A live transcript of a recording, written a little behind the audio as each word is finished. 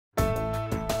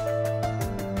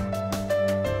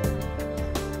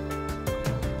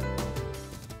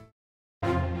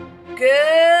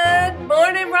Good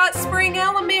morning, Rock Spring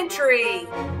Elementary.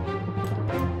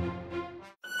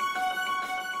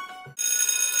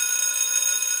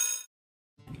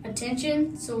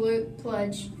 Attention, salute,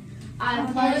 pledge. I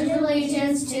pledge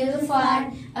allegiance to the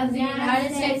flag of the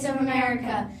United States of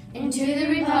America and to the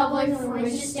republic for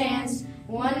which it stands,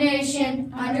 one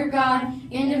nation, under God,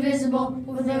 indivisible,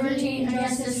 with liberty and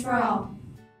justice for all.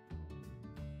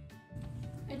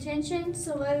 Attention,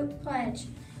 salute, pledge.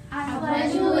 I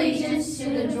pledge allegiance to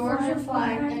the Georgia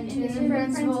flag and to the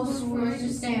principles for which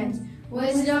it stands,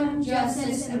 wisdom,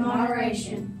 justice, and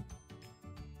moderation.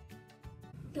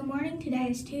 Good morning. Today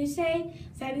is Tuesday,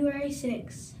 February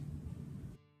 6th.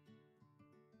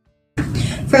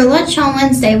 For lunch on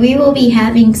Wednesday, we will be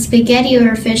having spaghetti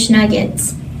or fish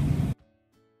nuggets.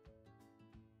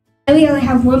 We only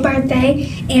have one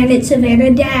birthday, and it's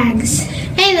Savannah Daggs.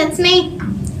 Hey, that's me.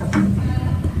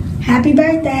 Happy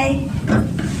birthday.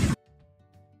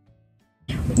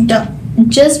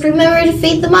 Just remember to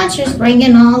feed the munchers, bring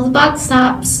in all the box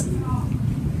tops.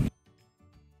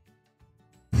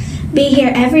 Be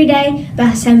here every day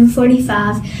by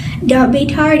 7:45. Don't be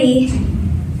tardy.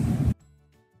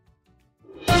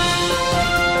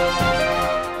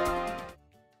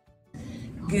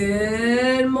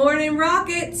 Good morning,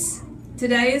 Rockets.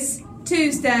 Today is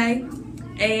Tuesday,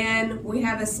 and we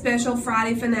have a special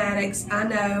Friday Fanatics. I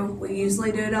know we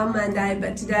usually do it on Monday,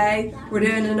 but today we're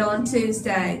doing it on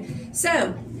Tuesday.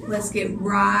 So let's get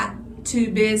right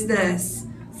to business.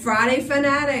 Friday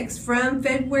Fanatics from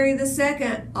February the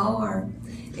 2nd are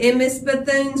in Miss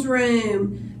Bethune's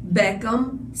room.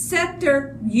 Beckham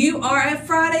Scepter, you are a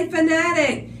Friday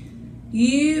Fanatic.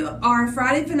 You are a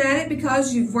Friday Fanatic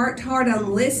because you've worked hard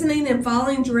on listening and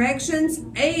following directions,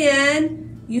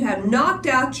 and you have knocked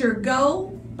out your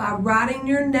goal by writing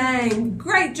your name.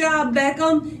 Great job,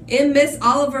 Beckham. In Miss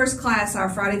Oliver's class, our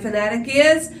Friday Fanatic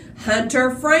is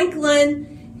Hunter Franklin.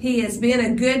 He has been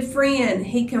a good friend.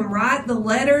 He can write the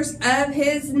letters of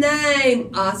his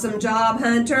name. Awesome job,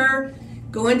 Hunter.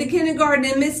 Going to kindergarten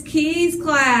in Miss Key's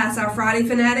class, our Friday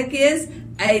Fanatic is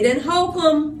Aiden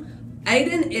Holcomb.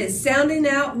 Aiden is sounding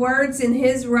out words in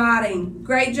his writing.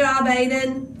 Great job,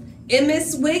 Aiden. In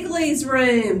Miss Wiggly's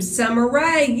room, Summer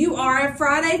Ray, you are a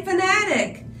Friday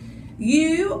Fanatic.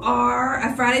 You are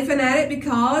a Friday Fanatic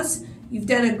because you've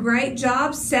done a great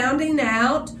job sounding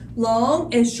out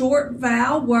long and short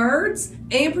vowel words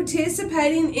and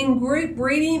participating in group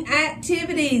reading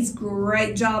activities.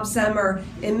 Great job, Summer.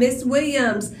 And Miss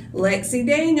Williams, Lexi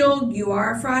Daniel, you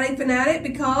are a Friday Fanatic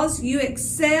because you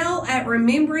excel at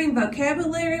remembering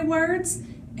vocabulary words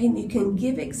and you can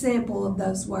give example of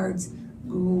those words.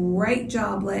 Great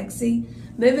job, Lexi.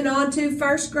 Moving on to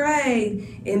first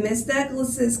grade in Miss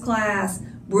Douglas's class,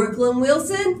 Brooklyn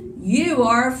Wilson, you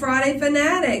are a Friday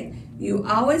Fanatic. You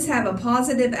always have a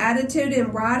positive attitude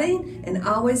in writing and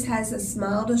always has a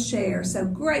smile to share. So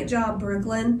great job,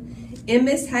 Brooklyn. In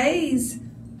Miss Hayes'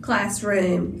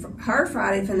 classroom, her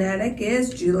Friday Fanatic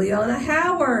is Juliana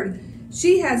Howard.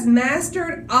 She has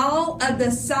mastered all of the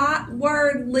sight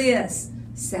word lists.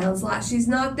 Sounds like she's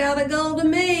knocked out a goal to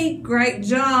me. Great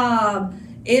job.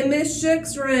 In Miss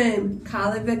Shook's room,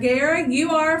 Kylie Vergara, you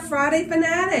are a Friday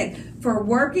Fanatic for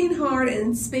working hard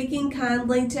and speaking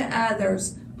kindly to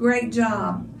others. Great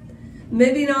job.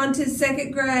 Moving on to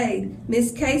second grade,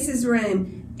 Miss Case's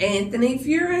room, Anthony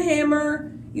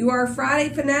Furehammer, you are a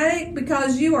Friday Fanatic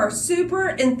because you are super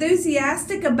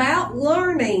enthusiastic about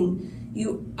learning.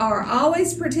 You are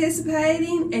always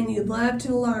participating and you love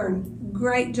to learn.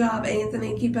 Great job,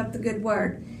 Anthony. Keep up the good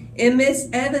work. In Miss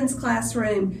Evans'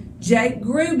 classroom, Jake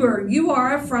Gruber, you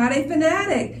are a Friday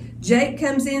Fanatic. Jake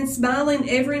comes in smiling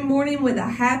every morning with a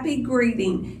happy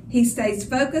greeting. He stays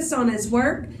focused on his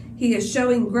work. He is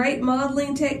showing great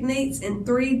modeling techniques in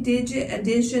 3-digit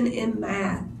addition in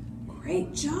math.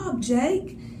 Great job,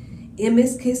 Jake. In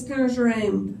Miss Kistner's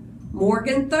room,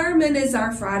 Morgan Thurman is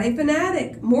our Friday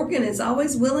Fanatic. Morgan is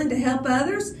always willing to help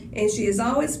others, and she is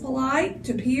always polite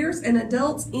to peers and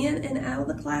adults in and out of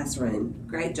the classroom.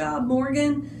 Great job,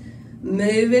 Morgan.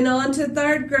 Moving on to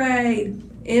third grade.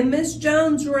 In Miss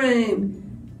Jones'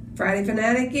 room, Friday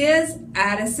Fanatic is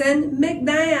Addison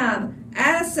McNabb.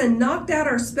 Addison knocked out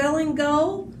her spelling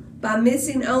goal by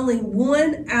missing only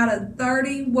 1 out of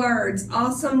 30 words.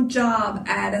 Awesome job,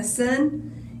 Addison.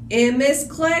 In Miss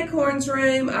Cleghorn's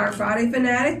room, our Friday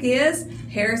Fanatic is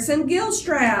Harrison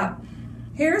Gilstrap.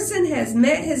 Harrison has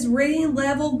met his reading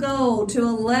level goal to a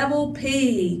level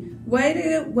P. Way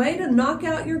to knock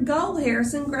out your goal,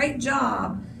 Harrison. Great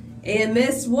job. In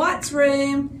Miss Watts'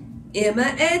 room,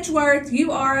 Emma Edgeworth,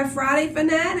 you are a Friday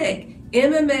Fanatic.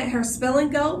 Emma met her spelling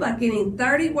goal by getting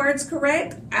 30 words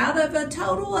correct out of a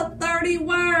total of 30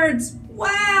 words.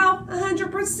 Wow,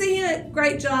 100%.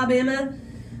 Great job, Emma.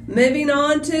 Moving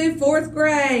on to 4th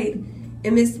grade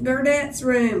in Miss Burdett's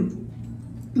room.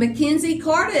 Mackenzie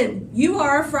Carden, you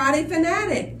are a Friday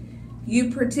fanatic.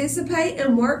 You participate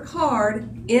and work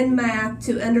hard in math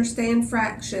to understand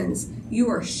fractions. You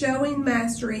are showing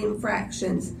mastery in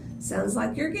fractions. Sounds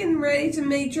like you're getting ready to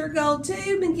meet your goal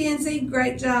too, Mackenzie.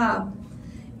 Great job.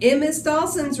 In Miss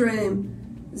Dawson's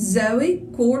room, Zoe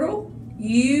Cordell,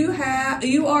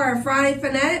 you are a Friday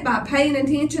fanatic by paying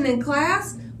attention in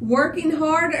class, working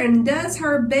hard, and does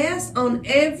her best on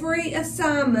every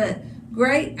assignment.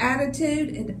 Great attitude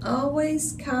and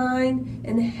always kind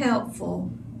and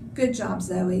helpful. Good job,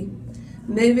 Zoe.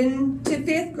 Moving to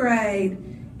 5th grade,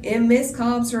 in Miss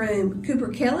Cobb's room, Cooper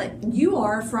Kellett, you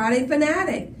are a Friday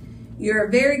fanatic. You're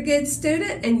a very good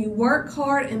student and you work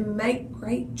hard and make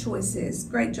great choices.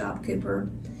 Great job, Cooper.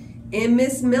 In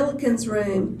Miss Milliken's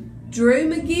room, Drew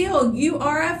McGill, you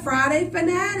are a Friday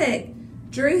fanatic.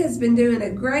 Drew has been doing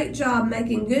a great job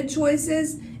making good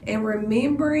choices and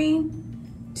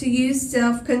remembering to use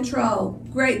self-control.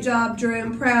 Great job, Drew.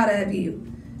 I'm proud of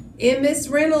you. In Miss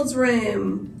Reynolds'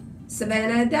 room,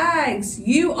 Savannah Diggs,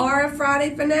 you are a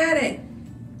Friday fanatic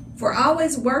for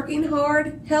always working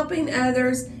hard, helping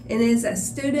others, and is a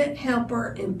student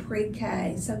helper in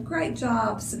pre-K. So great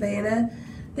job, Savannah.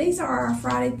 These are our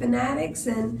Friday fanatics,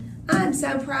 and I'm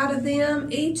so proud of them,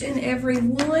 each and every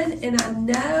one, and I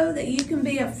know that you can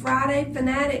be a Friday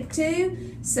fanatic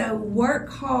too, so work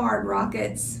hard,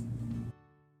 Rockets.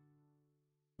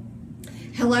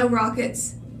 Hello,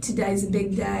 Rockets. Today's a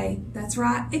big day. That's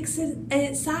right, it's an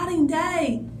exciting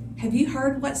day. Have you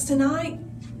heard what's tonight?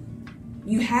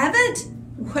 You haven't?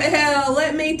 Well,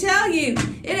 let me tell you,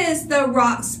 it is the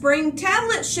Rock Spring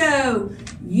Talent Show.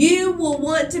 You will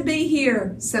want to be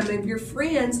here. Some of your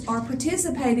friends are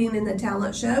participating in the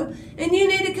talent show, and you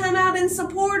need to come out and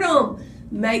support them.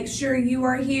 Make sure you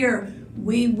are here.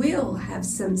 We will have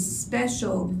some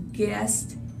special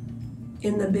guests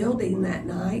in the building that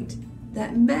night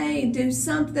that may do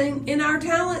something in our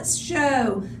talent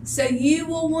show. So you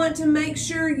will want to make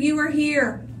sure you are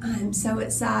here. I'm so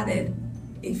excited.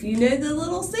 If you knew the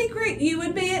little secret, you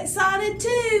would be excited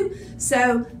too.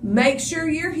 So make sure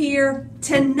you're here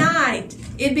tonight.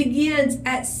 It begins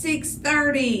at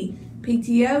 6:30.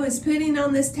 PTO is putting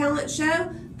on this talent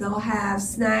show. They'll have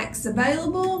snacks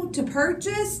available to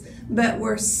purchase, but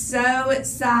we're so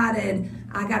excited.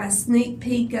 I got a sneak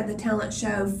peek of the talent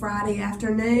show Friday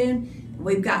afternoon.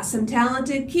 We've got some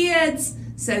talented kids,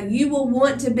 so you will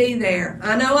want to be there.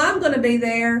 I know I'm going to be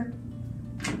there.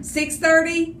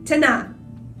 6:30 tonight.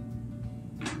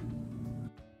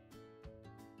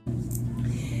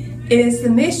 It is the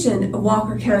mission of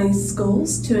Walker County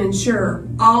Schools to ensure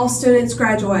all students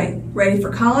graduate ready for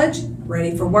college,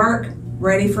 ready for work,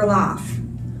 ready for life.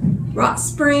 Rock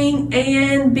Spring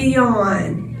and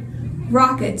beyond.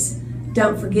 Rockets,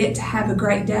 don't forget to have a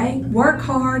great day, work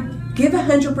hard, give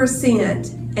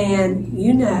 100%, and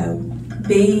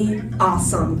be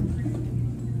awesome.